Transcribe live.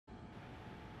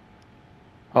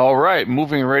All right,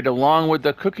 moving right along with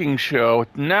the cooking show.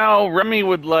 Now, Remy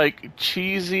would like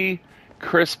cheesy,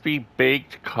 crispy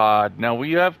baked cod. Now,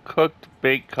 we have cooked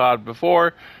baked cod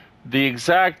before, the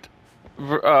exact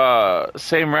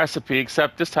same recipe,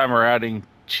 except this time we're adding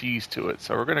cheese to it.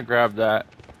 So we're gonna grab that.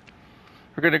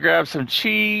 We're gonna grab some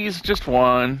cheese, just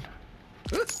one,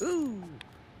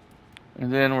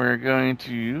 and then we're going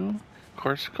to, of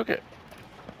course, cook it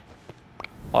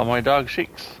while my dog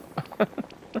shakes. I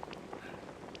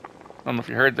don't know if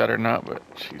you heard that or not, but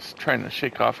she's trying to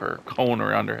shake off her cone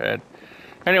around her head.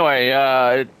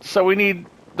 Anyway, so we need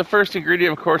the first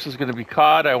ingredient, of course, is going to be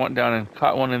cod. I went down and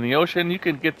caught one in the ocean. You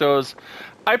can get those.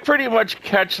 I pretty much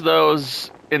catch those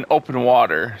in open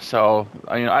water. So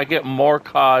I get more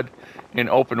cod in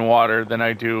open water than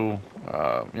I do,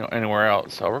 anywhere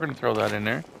else. So we're going to throw that in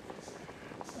there,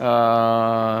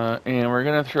 and we're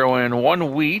going to throw in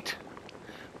one wheat,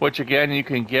 which again you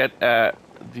can get at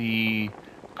the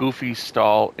Goofy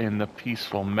stall in the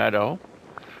Peaceful Meadow.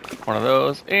 One of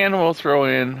those, and we'll throw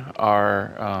in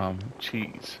our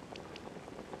cheese,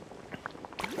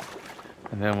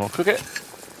 and then we'll cook it,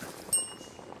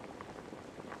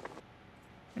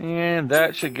 and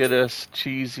that should get us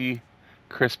cheesy,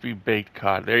 crispy baked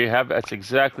cod. There you have it. That's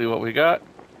exactly what we got,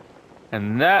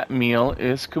 and that meal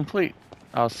is complete.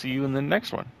 I'll see you in the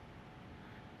next one.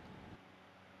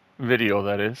 Video,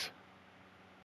 that is.